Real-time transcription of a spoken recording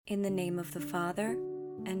In the name of the Father,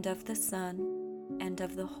 and of the Son, and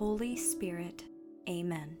of the Holy Spirit.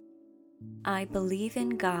 Amen. I believe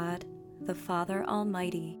in God, the Father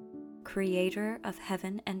Almighty, creator of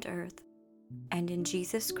heaven and earth, and in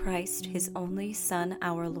Jesus Christ, his only Son,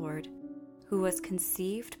 our Lord, who was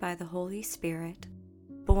conceived by the Holy Spirit,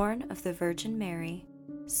 born of the Virgin Mary,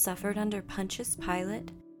 suffered under Pontius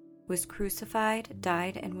Pilate, was crucified,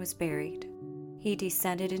 died, and was buried. He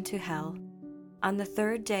descended into hell. On the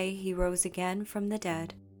third day he rose again from the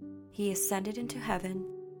dead. He ascended into heaven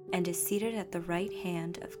and is seated at the right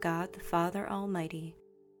hand of God the Father Almighty.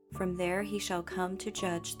 From there he shall come to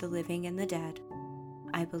judge the living and the dead.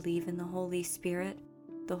 I believe in the Holy Spirit,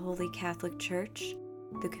 the Holy Catholic Church,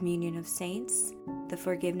 the communion of saints, the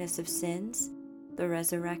forgiveness of sins, the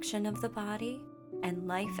resurrection of the body, and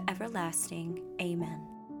life everlasting. Amen.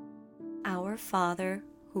 Our Father,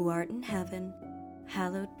 who art in heaven,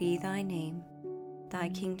 hallowed be thy name. Thy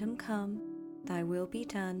kingdom come, thy will be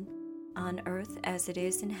done, on earth as it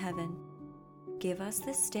is in heaven. Give us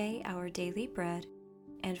this day our daily bread,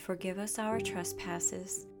 and forgive us our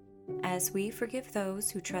trespasses, as we forgive those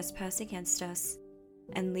who trespass against us.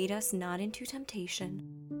 And lead us not into temptation,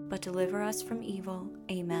 but deliver us from evil.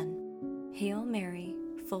 Amen. Hail Mary,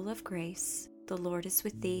 full of grace, the Lord is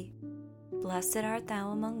with thee. Blessed art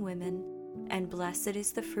thou among women, and blessed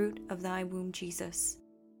is the fruit of thy womb, Jesus.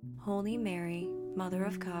 Holy Mary, Mother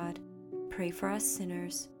of God, pray for us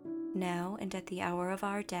sinners, now and at the hour of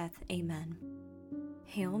our death. Amen.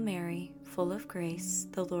 Hail Mary, full of grace,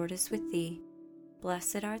 the Lord is with thee.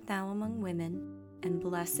 Blessed art thou among women, and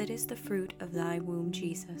blessed is the fruit of thy womb,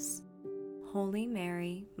 Jesus. Holy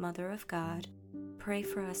Mary, Mother of God, pray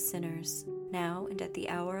for us sinners, now and at the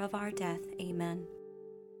hour of our death. Amen.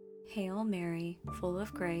 Hail Mary, full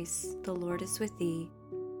of grace, the Lord is with thee.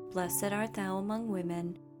 Blessed art thou among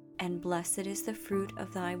women, and blessed is the fruit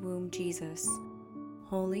of thy womb, Jesus.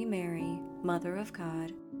 Holy Mary, Mother of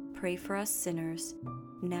God, pray for us sinners,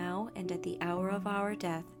 now and at the hour of our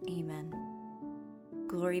death. Amen.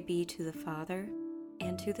 Glory be to the Father,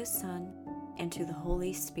 and to the Son, and to the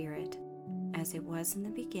Holy Spirit, as it was in the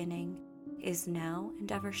beginning, is now,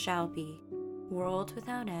 and ever shall be, world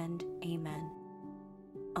without end. Amen.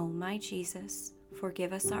 O my Jesus,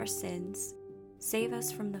 forgive us our sins, save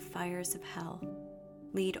us from the fires of hell.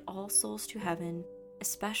 Lead all souls to heaven,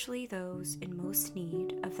 especially those in most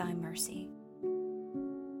need of thy mercy.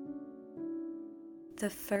 The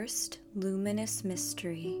first luminous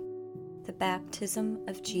mystery, the baptism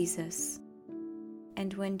of Jesus.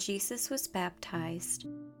 And when Jesus was baptized,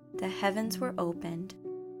 the heavens were opened,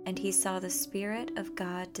 and he saw the Spirit of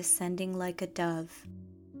God descending like a dove,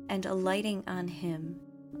 and alighting on him,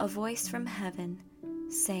 a voice from heaven,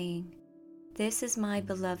 saying, "This is my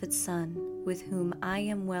beloved Son, with whom I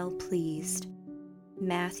am well pleased."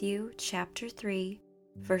 Matthew chapter 3,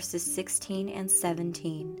 verses 16 and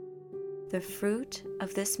 17. The fruit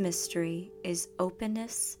of this mystery is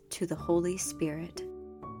openness to the Holy Spirit.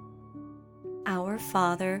 Our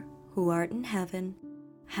Father, who art in heaven,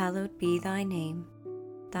 hallowed be thy name.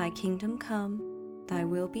 Thy kingdom come, thy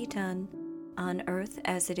will be done, on earth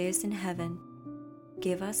as it is in heaven.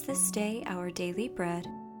 Give us this day our daily bread,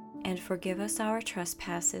 and forgive us our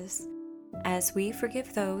trespasses, as we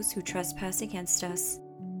forgive those who trespass against us.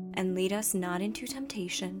 And lead us not into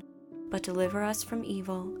temptation, but deliver us from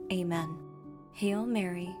evil. Amen. Hail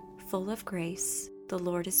Mary, full of grace, the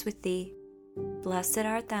Lord is with thee. Blessed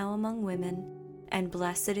art thou among women, and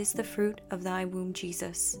blessed is the fruit of thy womb,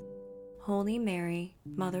 Jesus. Holy Mary,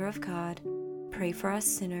 Mother of God, pray for us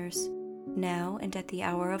sinners, now and at the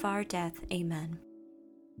hour of our death. Amen.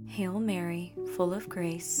 Hail Mary, full of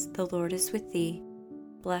grace, the Lord is with thee.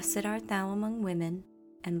 Blessed art thou among women,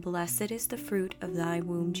 and blessed is the fruit of thy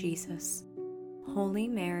womb, Jesus. Holy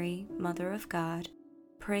Mary, Mother of God,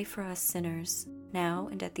 pray for us sinners, now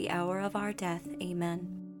and at the hour of our death. Amen.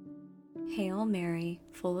 Hail Mary,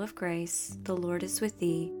 full of grace, the Lord is with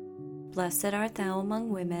thee. Blessed art thou among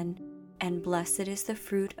women, and blessed is the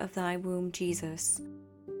fruit of thy womb, Jesus.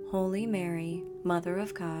 Holy Mary, Mother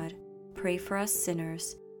of God, pray for us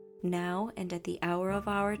sinners, now and at the hour of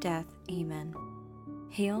our death. Amen.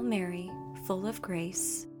 Hail Mary, full of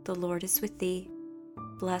grace, the Lord is with thee.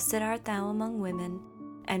 Blessed art thou among women,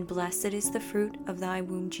 and blessed is the fruit of thy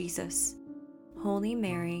womb, Jesus. Holy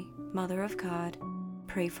Mary, Mother of God,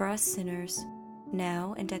 pray for us sinners,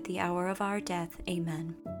 now and at the hour of our death.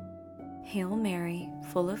 Amen. Hail Mary,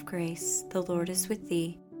 full of grace, the Lord is with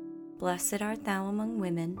thee. Blessed art thou among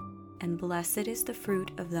women, and blessed is the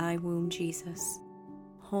fruit of thy womb, Jesus.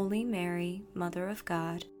 Holy Mary, Mother of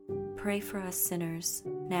God, pray for us sinners,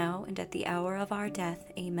 now and at the hour of our death.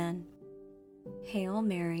 Amen. Hail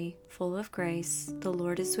Mary, full of grace, the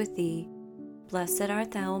Lord is with thee. Blessed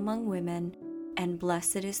art thou among women, and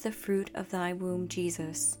blessed is the fruit of thy womb,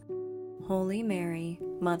 Jesus. Holy Mary,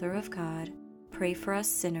 Mother of God, pray for us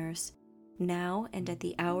sinners, now and at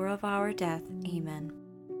the hour of our death. Amen.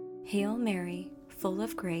 Hail Mary, full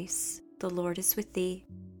of grace, the Lord is with thee.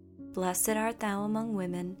 Blessed art thou among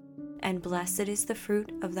women, and blessed is the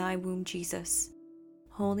fruit of thy womb, Jesus.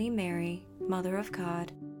 Holy Mary, Mother of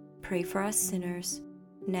God, pray for us sinners,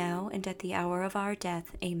 now and at the hour of our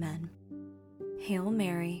death. Amen. Hail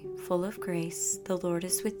Mary, full of grace, the Lord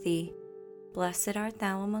is with thee. Blessed art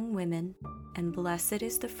thou among women, and blessed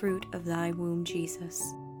is the fruit of thy womb,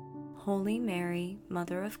 Jesus. Holy Mary,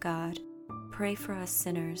 Mother of God, pray for us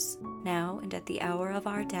sinners, now and at the hour of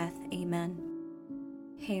our death. Amen.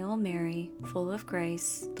 Hail Mary, full of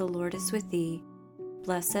grace, the Lord is with thee.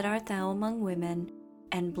 Blessed art thou among women,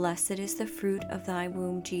 and blessed is the fruit of thy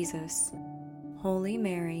womb, Jesus. Holy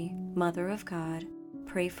Mary, Mother of God,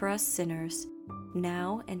 pray for us sinners,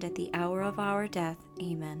 now and at the hour of our death.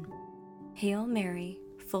 Amen. Hail Mary,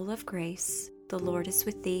 full of grace, the Lord is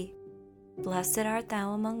with thee. Blessed art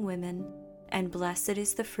thou among women, and blessed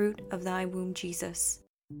is the fruit of thy womb, Jesus.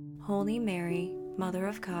 Holy Mary, Mother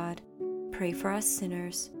of God, pray for us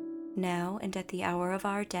sinners, now and at the hour of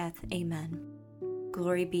our death. Amen.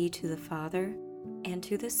 Glory be to the Father, and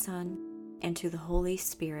to the Son, and to the Holy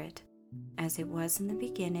Spirit, as it was in the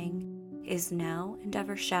beginning, is now, and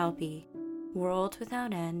ever shall be, world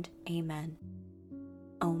without end. Amen.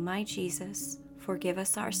 O my Jesus, forgive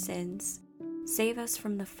us our sins, save us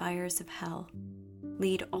from the fires of hell,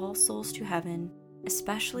 lead all souls to heaven,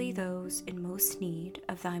 especially those in most need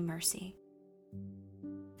of thy mercy.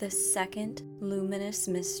 The second luminous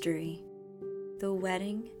mystery, the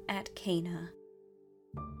wedding at Cana.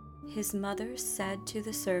 His mother said to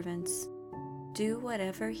the servants, "Do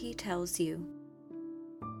whatever he tells you."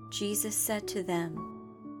 Jesus said to them,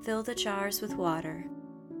 "Fill the jars with water,"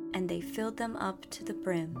 and they filled them up to the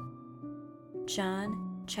brim.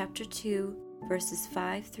 John chapter 2, verses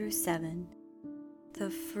 5 through 7. The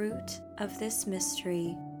fruit of this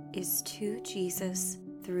mystery is to Jesus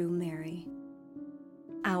through Mary.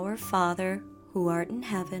 Our Father, who art in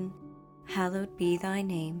heaven, hallowed be thy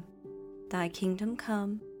name. Thy kingdom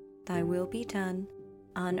come, thy will be done,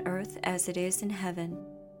 on earth as it is in heaven.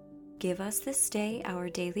 Give us this day our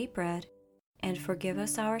daily bread, and forgive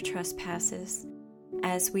us our trespasses,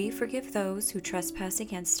 as we forgive those who trespass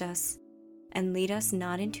against us. And lead us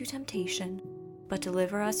not into temptation, but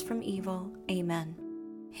deliver us from evil. Amen.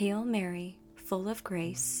 Hail Mary, full of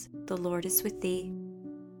grace, the Lord is with thee.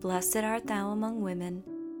 Blessed art thou among women,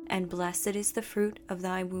 and blessed is the fruit of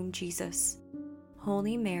thy womb, Jesus.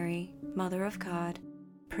 Holy Mary, Mother of God,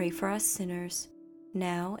 pray for us sinners,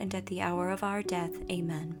 now and at the hour of our death.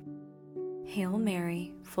 Amen. Hail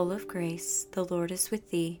Mary, full of grace, the Lord is with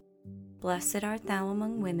thee. Blessed art thou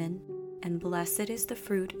among women, and blessed is the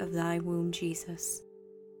fruit of thy womb, Jesus.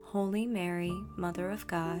 Holy Mary, Mother of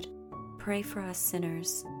God, pray for us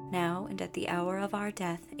sinners, now and at the hour of our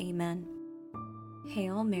death. Amen.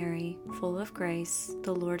 Hail Mary, full of grace,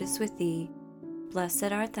 the Lord is with thee.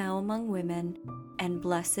 Blessed art thou among women, and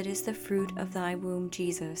blessed is the fruit of thy womb,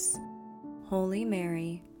 Jesus. Holy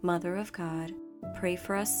Mary, Mother of God, pray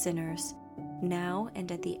for us sinners, now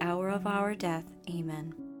and at the hour of our death.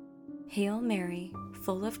 Amen. Hail Mary,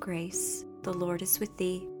 full of grace, the Lord is with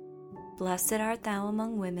thee. Blessed art thou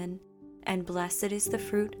among women, and blessed is the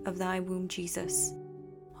fruit of thy womb, Jesus.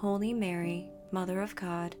 Holy Mary, Mother of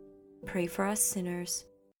God, pray for us sinners,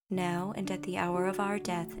 now and at the hour of our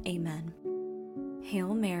death. Amen.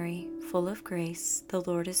 Hail Mary, full of grace, the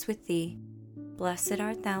Lord is with thee. Blessed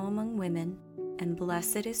art thou among women, and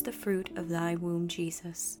blessed is the fruit of thy womb,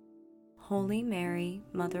 Jesus. Holy Mary,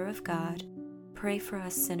 Mother of God, pray for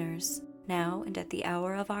us sinners, now and at the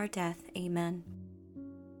hour of our death. Amen.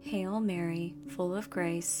 Hail Mary, full of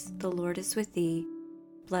grace, the Lord is with thee.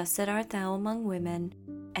 Blessed art thou among women,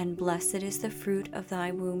 and blessed is the fruit of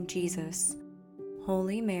thy womb, Jesus.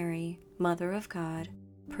 Holy Mary, Mother of God,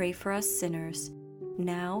 pray for us sinners,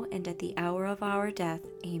 now and at the hour of our death.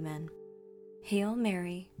 Amen. Hail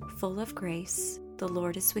Mary, full of grace, the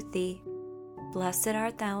Lord is with thee. Blessed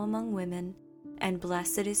art thou among women, and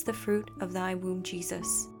blessed is the fruit of thy womb,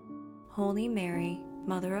 Jesus. Holy Mary,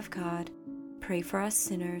 Mother of God, pray for us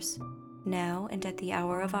sinners, now and at the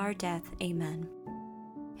hour of our death. Amen.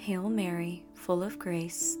 Hail Mary, full of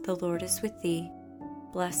grace, the Lord is with thee.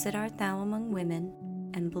 Blessed art thou among women,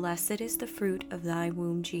 and blessed is the fruit of thy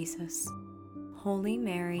womb, Jesus. Holy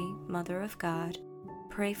Mary, Mother of God,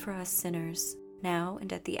 pray for us sinners, now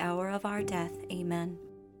and at the hour of our death. Amen.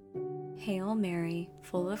 Hail Mary,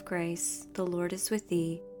 full of grace, the Lord is with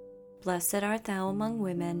thee. Blessed art thou among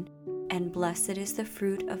women, and blessed is the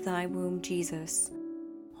fruit of thy womb, Jesus.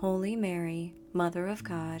 Holy Mary, Mother of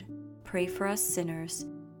God, pray for us sinners,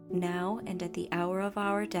 now and at the hour of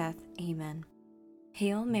our death. Amen.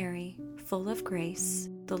 Hail Mary, full of grace,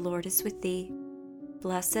 the Lord is with thee.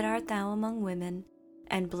 Blessed art thou among women,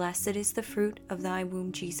 and blessed is the fruit of thy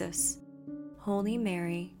womb, Jesus. Holy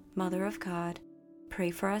Mary, Mother of God, pray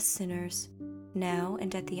for us sinners, now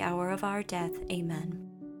and at the hour of our death. Amen.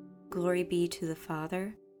 Glory be to the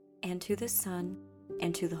Father, and to the Son,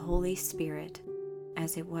 and to the Holy Spirit,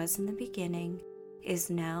 as it was in the beginning, is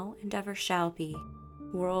now, and ever shall be,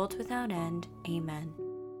 world without end. Amen.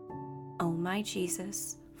 O my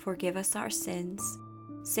Jesus, forgive us our sins,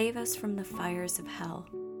 save us from the fires of hell,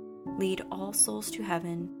 lead all souls to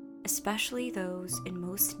heaven, especially those in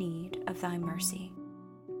most need of thy mercy.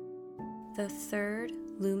 The third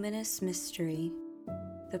luminous mystery,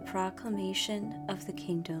 the proclamation of the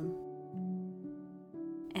kingdom.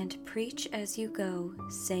 And preach as you go,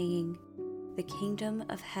 saying, the kingdom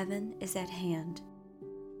of heaven is at hand.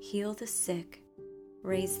 Heal the sick,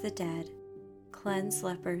 raise the dead, cleanse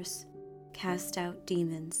lepers, cast out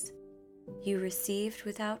demons. You received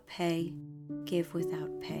without pay, give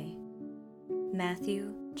without pay.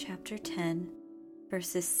 Matthew chapter 10,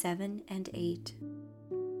 verses 7 and 8.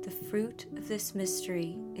 The fruit of this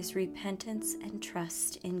mystery is repentance and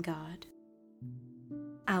trust in God.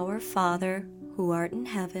 Our Father, who art in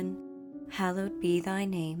heaven, hallowed be thy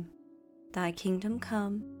name. Thy kingdom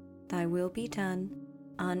come, thy will be done,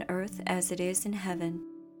 on earth as it is in heaven.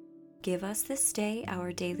 Give us this day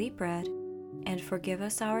our daily bread, and forgive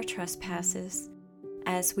us our trespasses,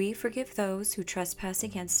 as we forgive those who trespass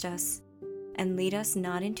against us. And lead us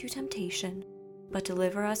not into temptation, but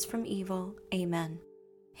deliver us from evil. Amen.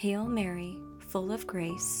 Hail Mary, full of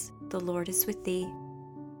grace, the Lord is with thee.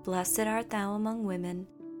 Blessed art thou among women,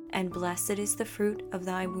 and blessed is the fruit of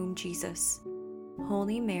thy womb, Jesus.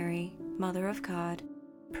 Holy Mary, Mother of God,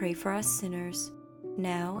 pray for us sinners,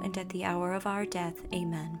 now and at the hour of our death.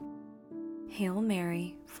 Amen. Hail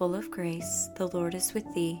Mary, full of grace, the Lord is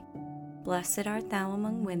with thee. Blessed art thou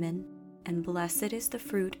among women, and blessed is the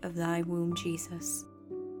fruit of thy womb, Jesus.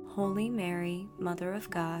 Holy Mary, Mother of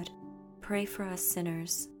God, pray for us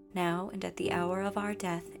sinners, now and at the hour of our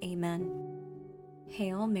death. Amen.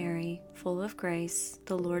 Hail Mary, full of grace,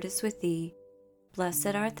 the Lord is with thee.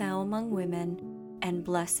 Blessed art thou among women, and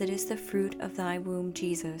blessed is the fruit of thy womb,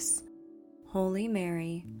 Jesus. Holy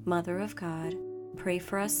Mary, Mother of God, pray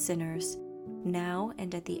for us sinners, now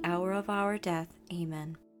and at the hour of our death.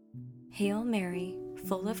 Amen. Hail Mary,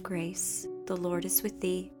 full of grace, the Lord is with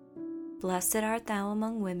thee. Blessed art thou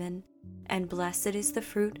among women, and blessed is the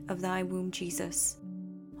fruit of thy womb, Jesus.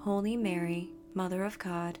 Holy Mary, Mother of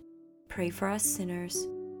God, pray for us sinners,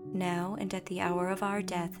 now and at the hour of our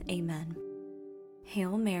death. Amen.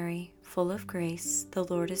 Hail Mary, full of grace, the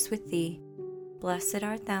Lord is with thee. Blessed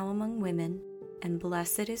art thou among women, and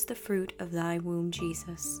blessed is the fruit of thy womb,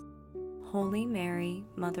 Jesus. Holy Mary,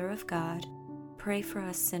 Mother of God, pray for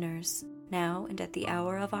us sinners, now and at the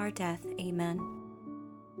hour of our death. Amen.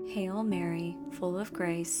 Hail Mary, full of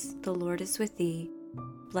grace, the Lord is with thee.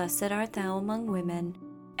 Blessed art thou among women,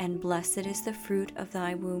 and blessed is the fruit of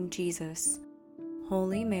thy womb, Jesus.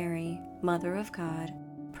 Holy Mary, Mother of God,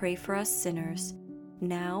 pray for us sinners,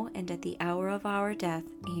 now and at the hour of our death.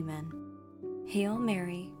 Amen. Hail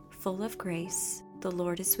Mary, full of grace, the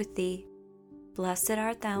Lord is with thee. Blessed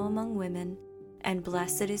art thou among women, and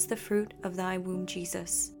blessed is the fruit of thy womb,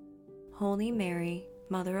 Jesus. Holy Mary,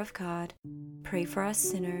 Mother of God, pray for us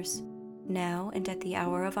sinners, now and at the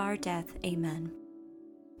hour of our death. Amen.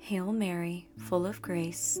 Hail Mary, full of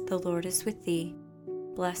grace, the Lord is with thee.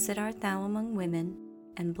 Blessed art thou among women,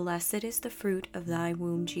 and blessed is the fruit of thy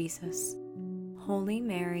womb, Jesus. Holy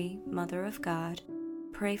Mary, Mother of God,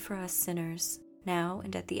 pray for us sinners, now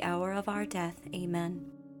and at the hour of our death. Amen.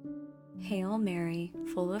 Hail Mary,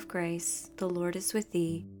 full of grace, the Lord is with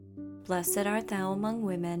thee. Blessed art thou among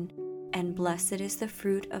women, and blessed is the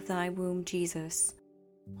fruit of thy womb, Jesus.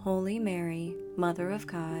 Holy Mary, Mother of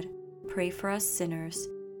God, pray for us sinners,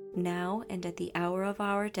 now and at the hour of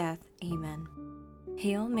our death. Amen.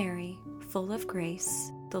 Hail Mary, full of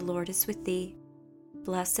grace, the Lord is with thee.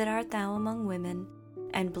 Blessed art thou among women,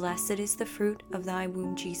 and blessed is the fruit of thy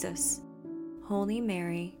womb, Jesus. Holy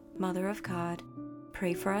Mary, Mother of God,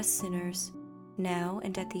 pray for us sinners, now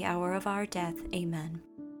and at the hour of our death. Amen.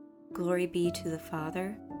 Glory be to the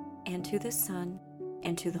Father, and to the Son,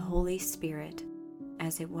 and to the Holy Spirit,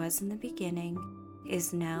 as it was in the beginning,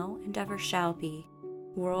 is now, and ever shall be,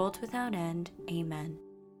 world without end. Amen.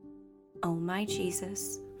 O my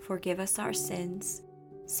Jesus, forgive us our sins,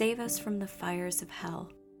 save us from the fires of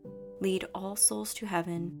hell. Lead all souls to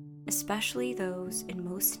heaven, especially those in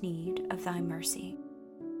most need of thy mercy.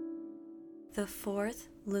 The fourth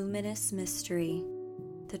luminous mystery,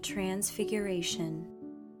 the Transfiguration.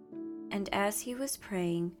 And as he was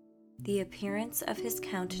praying, the appearance of his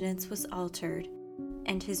countenance was altered,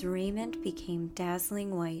 and his raiment became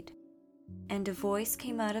dazzling white. And a voice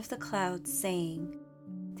came out of the clouds, saying,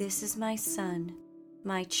 "This is my Son,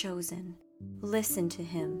 my chosen. Listen to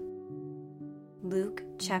him." Luke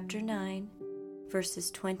chapter 9,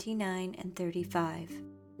 verses 29 and 35.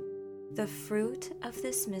 The fruit of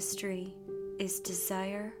this mystery is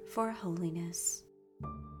desire for holiness.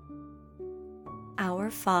 Our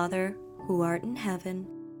Father, who art in heaven,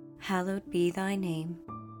 hallowed be thy name.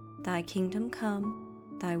 Thy kingdom come,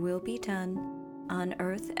 thy will be done, on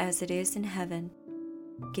earth as it is in heaven.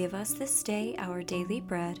 Give us this day our daily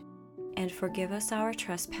bread, and forgive us our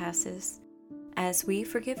trespasses, as we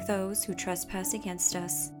forgive those who trespass against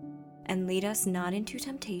us. And lead us not into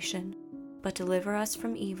temptation, but deliver us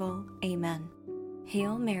from evil. Amen.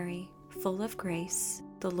 Hail Mary, full of grace,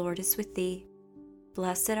 the Lord is with thee.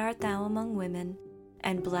 Blessed art thou among women,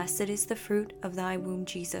 and blessed is the fruit of thy womb,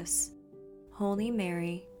 Jesus. Holy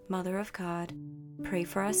Mary, Mother of God, pray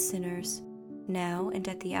for us sinners, now and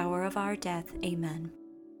at the hour of our death. Amen.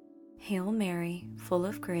 Hail Mary, full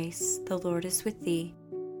of grace, the Lord is with thee.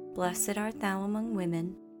 Blessed art thou among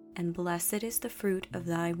women, and blessed is the fruit of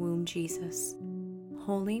thy womb, Jesus.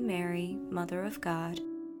 Holy Mary, Mother of God,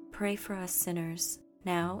 pray for us sinners,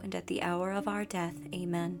 now and at the hour of our death.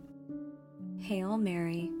 Amen. Hail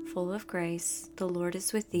Mary, full of grace, the Lord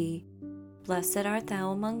is with thee. Blessed art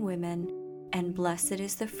thou among women, and blessed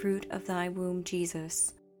is the fruit of thy womb,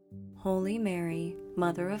 Jesus. Holy Mary,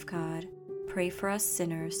 Mother of God, pray for us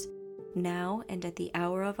sinners, now and at the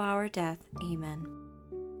hour of our death. Amen.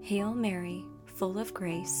 Hail Mary, full of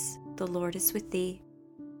grace, the Lord is with thee.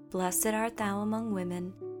 Blessed art thou among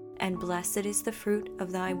women, and blessed is the fruit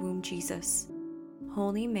of thy womb, Jesus.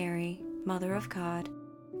 Holy Mary, Mother of God,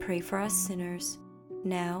 pray for us sinners,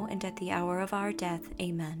 now and at the hour of our death.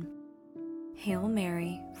 Amen. Hail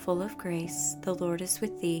Mary, full of grace, the Lord is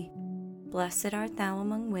with thee. Blessed art thou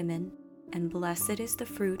among women, and blessed is the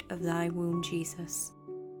fruit of thy womb, Jesus.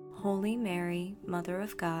 Holy Mary, Mother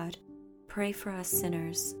of God, pray for us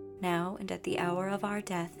sinners, now and at the hour of our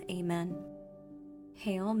death. Amen.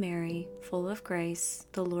 Hail Mary, full of grace,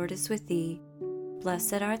 the Lord is with thee.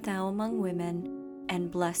 Blessed art thou among women,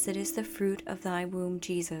 and blessed is the fruit of thy womb,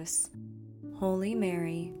 Jesus. Holy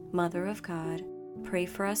Mary, Mother of God, pray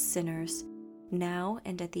for us sinners, now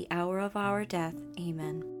and at the hour of our death.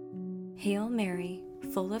 Amen. Hail Mary,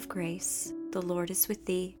 full of grace, the Lord is with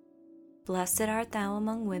thee. Blessed art thou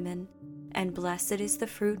among women, and blessed is the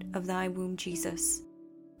fruit of thy womb, Jesus.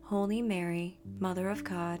 Holy Mary, Mother of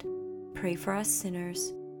God, pray for us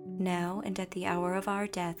sinners, now and at the hour of our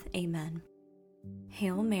death. Amen.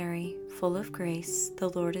 Hail Mary, full of grace, the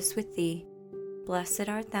Lord is with thee. Blessed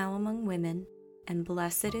art thou among women, and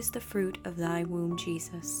blessed is the fruit of thy womb,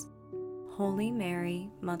 Jesus. Holy Mary,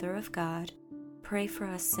 Mother of God, pray for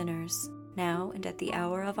us sinners, now and at the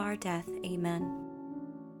hour of our death. Amen.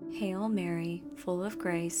 Hail Mary, full of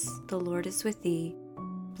grace, the Lord is with thee.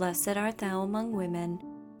 Blessed art thou among women,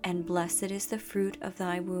 and blessed is the fruit of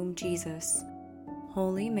thy womb, Jesus.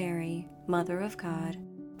 Holy Mary, Mother of God,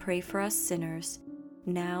 pray for us sinners,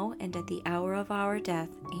 now and at the hour of our death.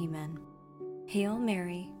 Amen. Hail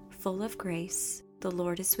Mary, full of grace, the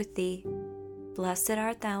Lord is with thee. Blessed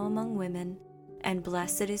art thou among women, and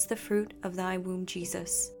blessed is the fruit of thy womb,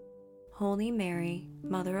 Jesus. Holy Mary,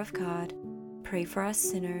 Mother of God, pray for us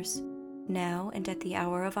sinners, now and at the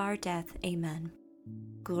hour of our death. Amen.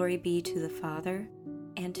 Glory be to the Father,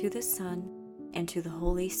 and to the Son, and to the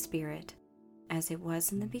Holy Spirit, as it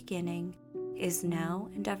was in the beginning, is now,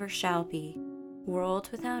 and ever shall be, world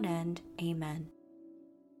without end. Amen.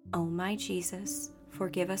 O my Jesus,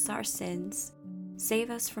 forgive us our sins, save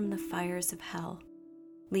us from the fires of hell.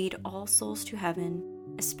 Lead all souls to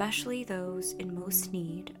heaven, especially those in most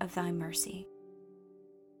need of thy mercy.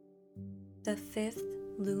 The fifth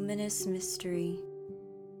luminous mystery,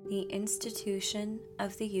 the institution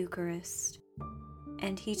of the Eucharist.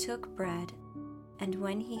 And he took bread, and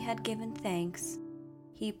when he had given thanks,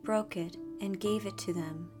 he broke it and gave it to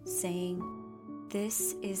them, saying,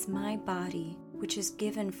 "This is my body, which is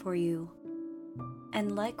given for you."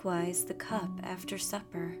 And likewise the cup after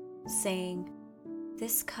supper, saying,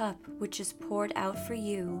 "This cup which is poured out for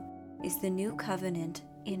you is the new covenant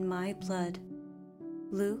in my blood."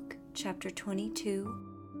 Luke chapter 22,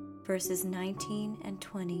 verses 19 and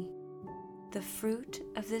 20. The fruit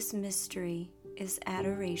of this mystery is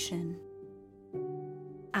adoration.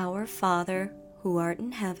 Our Father, who art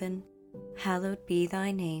in heaven, hallowed be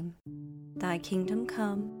thy name. Thy kingdom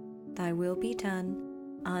come, thy will be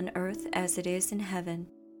done, on earth as it is in heaven.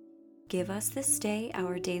 Give us this day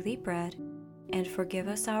our daily bread, and forgive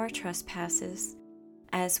us our trespasses,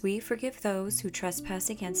 as we forgive those who trespass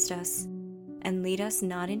against us. And lead us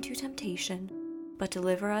not into temptation, but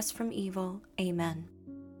deliver us from evil. Amen.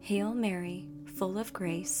 Hail Mary, full of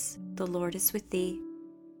grace, the Lord is with thee.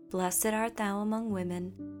 Blessed art thou among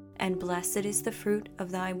women, and blessed is the fruit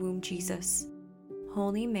of thy womb, Jesus.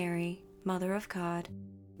 Holy Mary, Mother of God,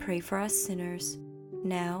 pray for us sinners,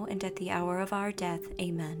 now and at the hour of our death.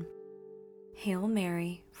 Amen. Hail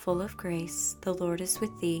Mary, full of grace, the Lord is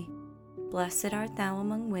with thee. Blessed art thou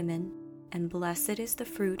among women, and blessed is the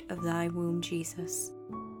fruit of thy womb, Jesus.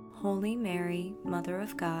 Holy Mary, Mother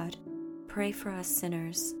of God, pray for us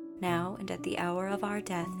sinners, now and at the hour of our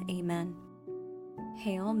death. Amen.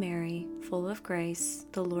 Hail Mary, full of grace,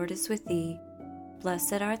 the Lord is with thee.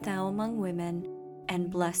 Blessed art thou among women,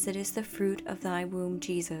 and blessed is the fruit of thy womb,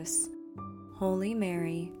 Jesus. Holy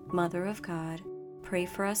Mary, Mother of God, pray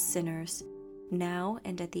for us sinners, now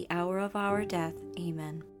and at the hour of our death.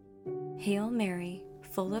 Amen. Hail Mary,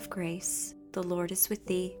 full of grace, the Lord is with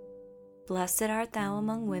thee. Blessed art thou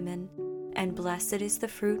among women, and blessed is the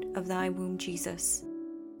fruit of thy womb, Jesus.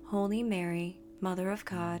 Holy Mary, Mother of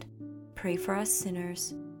God, pray for us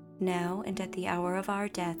sinners, now and at the hour of our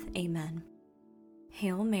death. Amen.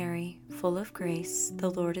 Hail Mary, full of grace, the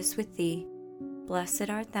Lord is with thee. Blessed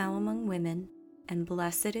art thou among women, and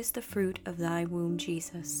blessed is the fruit of thy womb,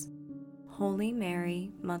 Jesus. Holy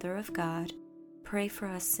Mary, Mother of God, pray for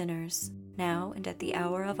us sinners, now and at the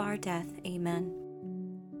hour of our death. Amen.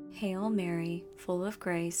 Hail Mary, full of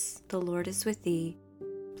grace, the Lord is with thee.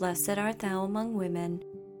 Blessed art thou among women,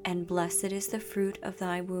 and blessed is the fruit of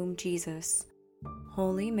thy womb, Jesus.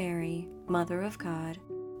 Holy Mary, Mother of God,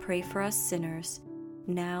 pray for us sinners,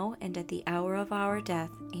 now and at the hour of our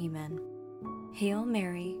death. Amen. Hail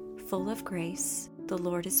Mary, full of grace, the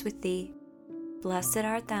Lord is with thee. Blessed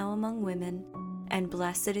art thou among women, and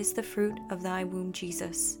blessed is the fruit of thy womb,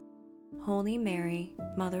 Jesus. Holy Mary,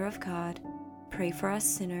 Mother of God, pray for us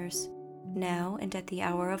sinners, now and at the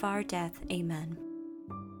hour of our death. Amen.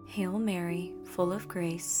 Hail Mary, full of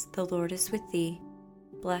grace, the Lord is with thee.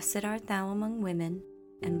 Blessed art thou among women,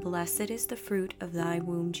 and blessed is the fruit of thy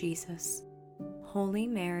womb, Jesus. Holy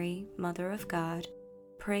Mary, Mother of God,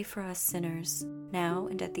 pray for us sinners, now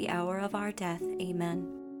and at the hour of our death.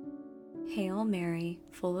 Amen. Hail Mary,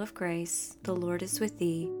 full of grace, the Lord is with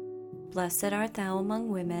thee. Blessed art thou among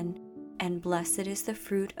women, and blessed is the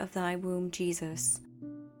fruit of thy womb, Jesus.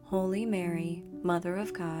 Holy Mary, Mother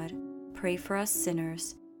of God, pray for us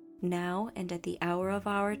sinners, now and at the hour of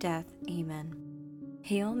our death. Amen.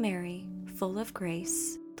 Hail Mary, full of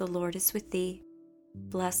grace, the Lord is with thee.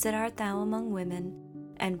 Blessed art thou among women,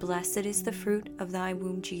 and blessed is the fruit of thy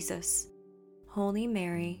womb, Jesus. Holy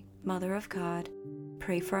Mary, Mother of God,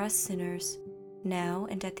 pray for us sinners, now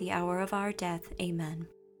and at the hour of our death. Amen.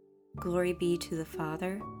 Glory be to the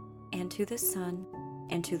Father, and to the Son,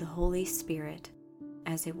 and to the Holy Spirit,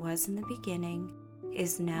 as it was in the beginning,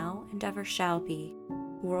 is now, and ever shall be,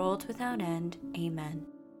 world without end. Amen.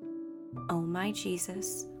 O my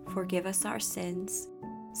Jesus, forgive us our sins,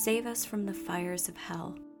 save us from the fires of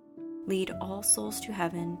hell, lead all souls to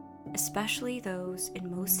heaven, especially those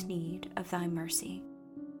in most need of thy mercy.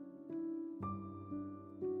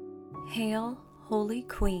 Hail, Holy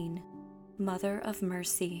Queen, Mother of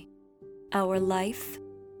Mercy, our life,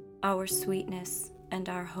 our sweetness, and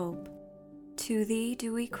our hope. To thee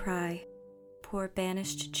do we cry, poor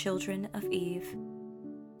banished children of Eve.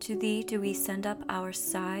 To thee do we send up our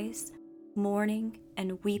sighs, mourning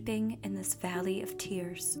and weeping in this valley of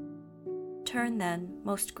tears. Turn then,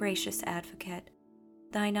 most gracious Advocate,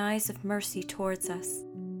 thine eyes of mercy towards us,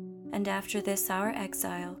 and after this our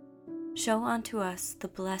exile, show unto us the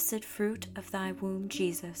blessed fruit of thy womb,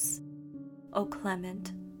 Jesus. O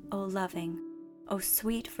clement, O loving, O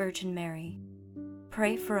sweet Virgin Mary,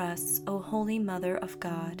 pray for us, O Holy Mother of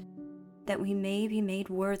God, that we may be made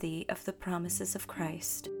worthy of the promises of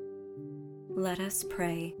Christ. Let us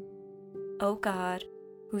pray. O God,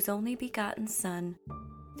 whose only begotten Son,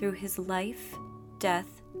 through his life,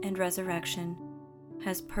 death, and resurrection,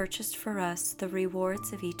 has purchased for us the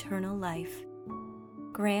rewards of eternal life,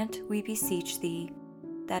 grant, we beseech thee,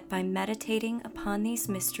 that by meditating upon these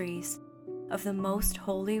mysteries of the most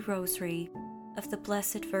holy rosary of the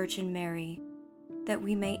Blessed Virgin Mary, that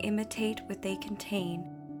we may imitate what they contain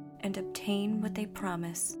and obtain what they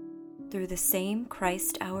promise, through the same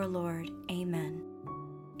Christ our Lord. Amen.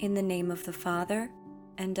 In the name of the Father,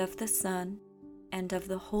 and of the Son, and of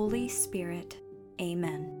the Holy Spirit.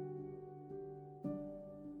 Amen.